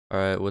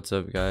Alright, what's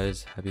up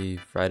guys? Happy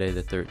Friday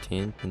the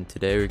 13th, and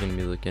today we're going to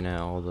be looking at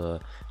all the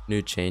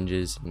new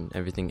changes and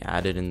everything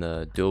added in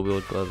the dual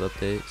wield glove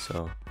update.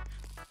 So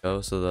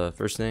the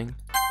first thing,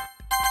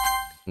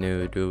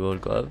 new dual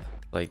wield glove,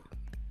 like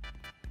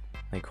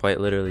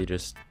quite literally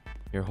just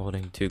you're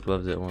holding two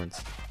gloves at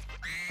once.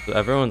 So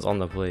everyone's on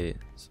the plate,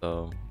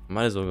 so I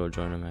might as well go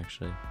join them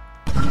actually.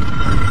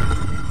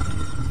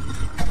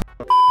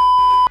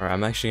 Alright,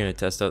 I'm actually going to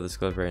test out this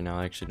glove right now.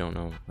 I actually don't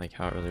know like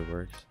how it really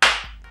works.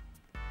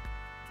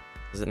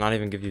 Does it not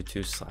even give you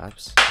two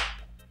slaps?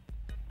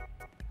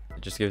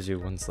 It just gives you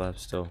one slap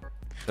still.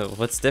 So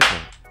what's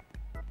different?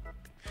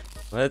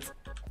 What?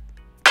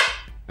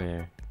 Come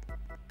here.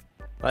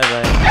 Bye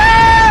bye.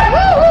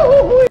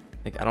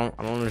 Like I don't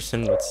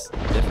understand what's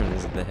different.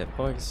 Is it the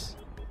hitbox?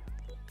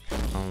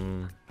 I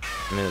mean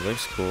it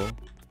looks cool.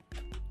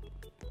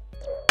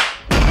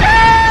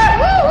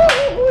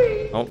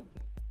 Oh.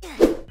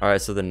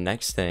 Alright, so the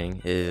next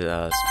thing is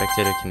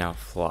spectator can now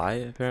fly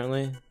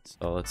apparently.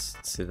 So let's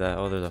see that.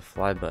 Oh, there's a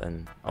fly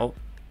button. Oh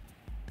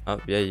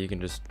yeah, you can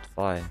just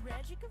fly. I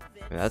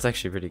mean, that's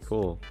actually pretty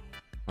cool.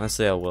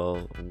 Honestly, a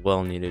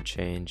well needed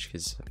change,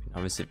 because I mean,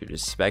 obviously if you're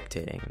just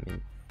spectating, I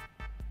mean,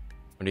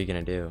 what are you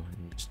gonna do?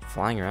 Just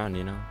flying around,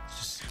 you know?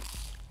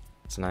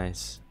 It's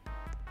nice.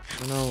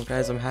 Oh no,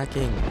 guys, I'm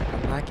hacking.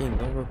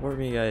 Don't report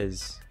me,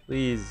 guys,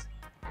 please.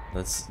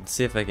 Let's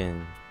see if I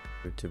can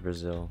go to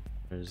Brazil.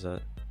 Where's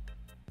that?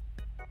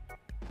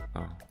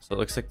 Oh, so it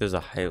looks like there's a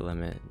height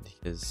limit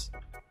because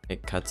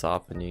it cuts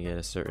off when you get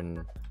a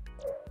certain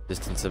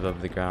distance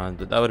above the ground,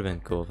 but that would have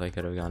been cool if I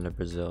could have gone to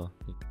Brazil.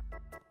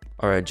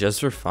 Alright, just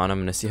for fun, I'm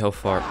gonna see how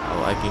far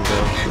out I can go.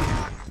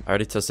 I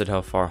already tested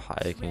how far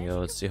high I can go.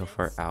 Let's see how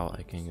far out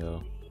I can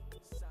go.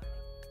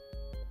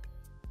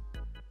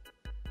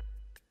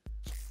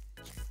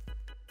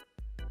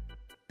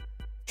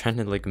 Trying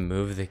to like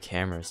move the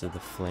camera so the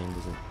flame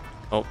doesn't.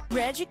 Oh,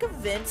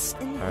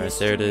 alright,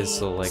 there it is.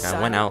 So like I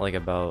went out like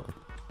about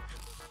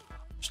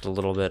just a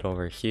little bit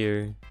over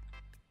here.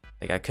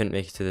 Like I couldn't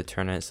make it to the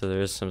tournament, so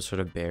there is some sort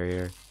of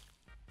barrier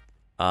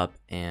up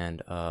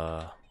and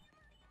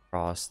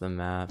across the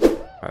map.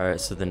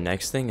 Alright, so the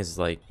next thing is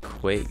like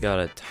Quake got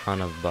a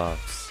ton of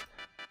buffs.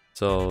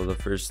 So the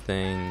first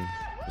thing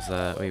was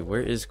that, wait,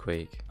 where is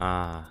Quake?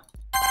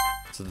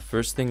 So the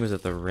first thing was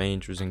that the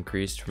range was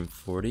increased from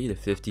 40 to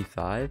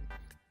 55,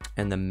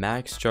 and the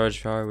max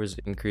charge power was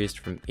increased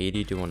from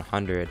 80 to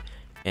 100,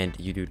 and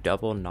you do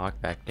double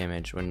knockback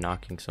damage when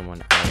knocking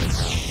someone out of the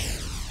ground.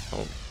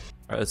 Oh.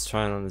 Alright, let's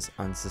try it on this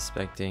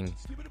unsuspecting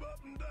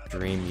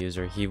dream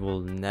user.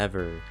 He'll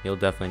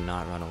definitely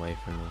not run away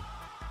from me.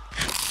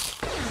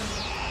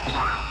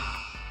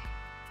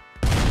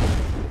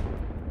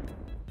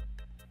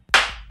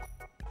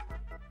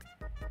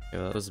 Okay,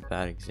 well, that was a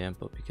bad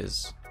example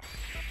because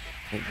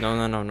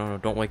no,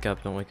 don't wake up,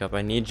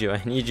 I need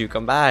you,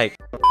 come back.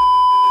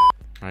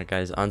 Alright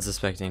guys,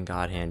 unsuspecting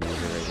god hand user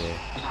right here.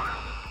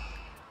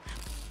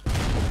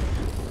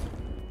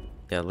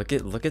 Yeah, look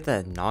at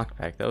that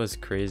knockback. That was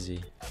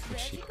crazy.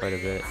 Actually quite a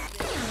bit.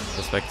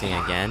 Suspecting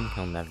again?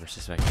 He'll never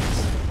suspect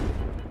this.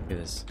 Look at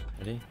this.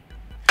 Ready?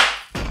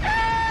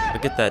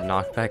 Look at that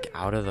knockback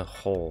out of the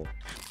hole.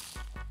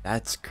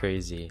 That's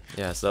crazy.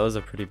 Yeah, so that was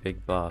a pretty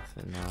big buff,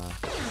 and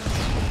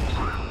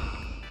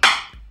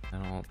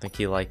I don't think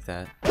he liked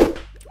that.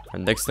 The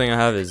next thing I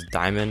have is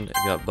Diamond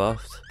got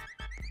buffed.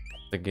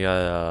 Like he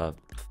got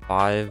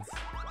 5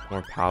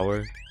 more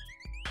power.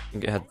 I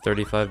think it had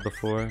 35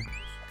 before.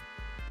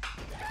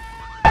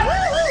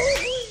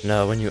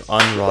 No, when you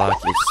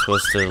unlock, it's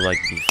supposed to like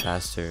be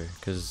faster,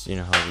 because you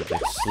know how it's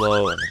like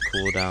slow and a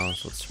cooldown.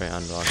 So let's try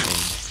unlocking.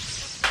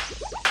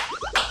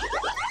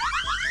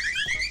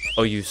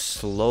 Oh, you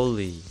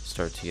slowly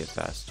start to get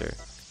faster.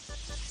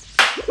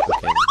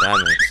 Okay,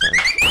 that makes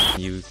sense.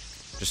 You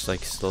just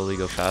like slowly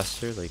go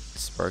faster, like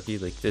Sparky,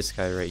 like this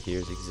guy right here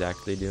is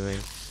exactly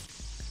doing.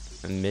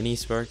 A mini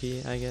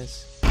Sparky, I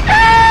guess.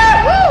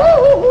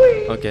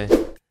 Okay.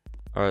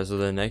 Alright, so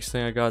the next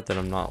thing I got that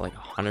I'm not like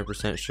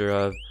 100% sure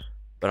of,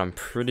 but I'm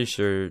pretty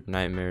sure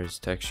Nightmare's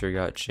texture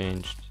got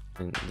changed,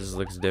 and this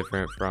looks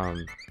different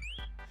from.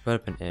 Put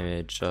up an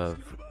image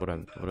of what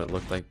it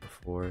looked like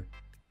before.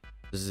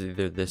 This is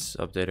either this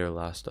update or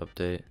last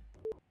update.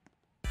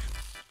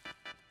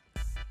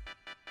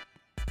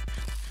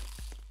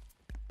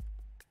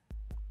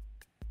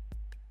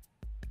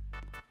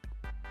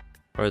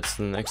 Alright,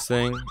 so the next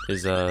thing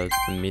is the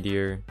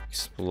meteor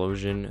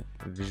explosion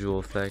visual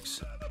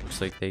effects. Looks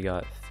like they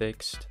got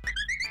fixed.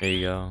 There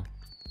you go.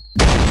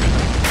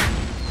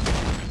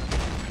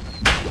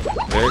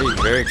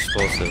 Very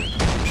explosive,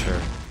 for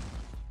sure.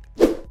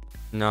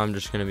 Now I'm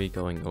just gonna be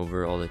going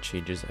over all the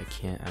changes I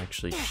can't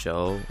actually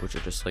show, which are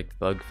just like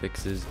bug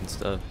fixes and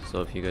stuff.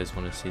 So if you guys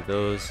want to see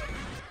those,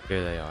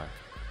 here they are.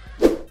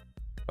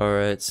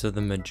 Alright, so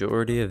the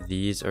majority of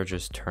these are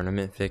just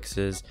tournament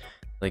fixes.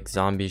 Like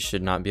zombies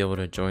should not be able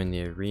to join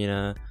the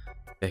arena,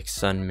 fix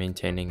Sun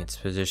maintaining its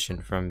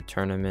position from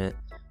tournament,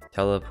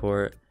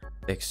 teleport,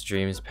 fix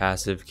Dream's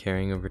passive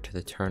carrying over to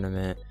the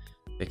tournament,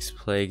 fix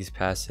Plague's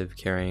passive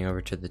carrying over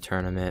to the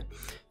tournament,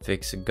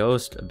 fix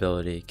Ghost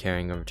ability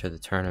carrying over to the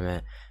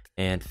tournament,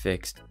 and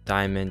fix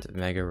Diamond,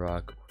 Mega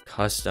Rock,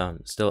 Custom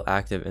still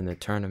active in the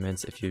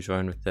tournaments if you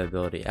join with the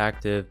ability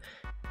active.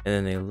 And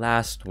then the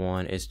last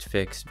one is to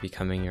fix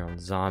becoming your own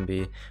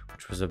zombie,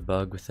 which was a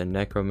bug with the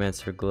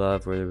Necromancer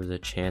glove where there was a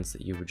chance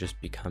that you would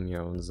just become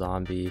your own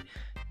zombie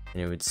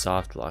and it would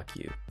soft lock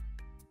you.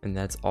 And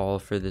that's all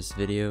for this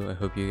video. I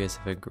hope you guys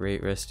have a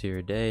great rest of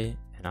your day,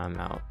 and I'm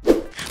out.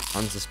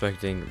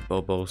 Unsuspecting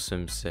Bobo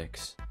Sim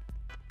 6.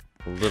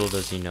 Little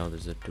does he know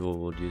there's a dual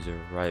wield user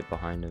right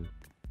behind him.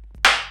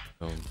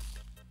 Boom.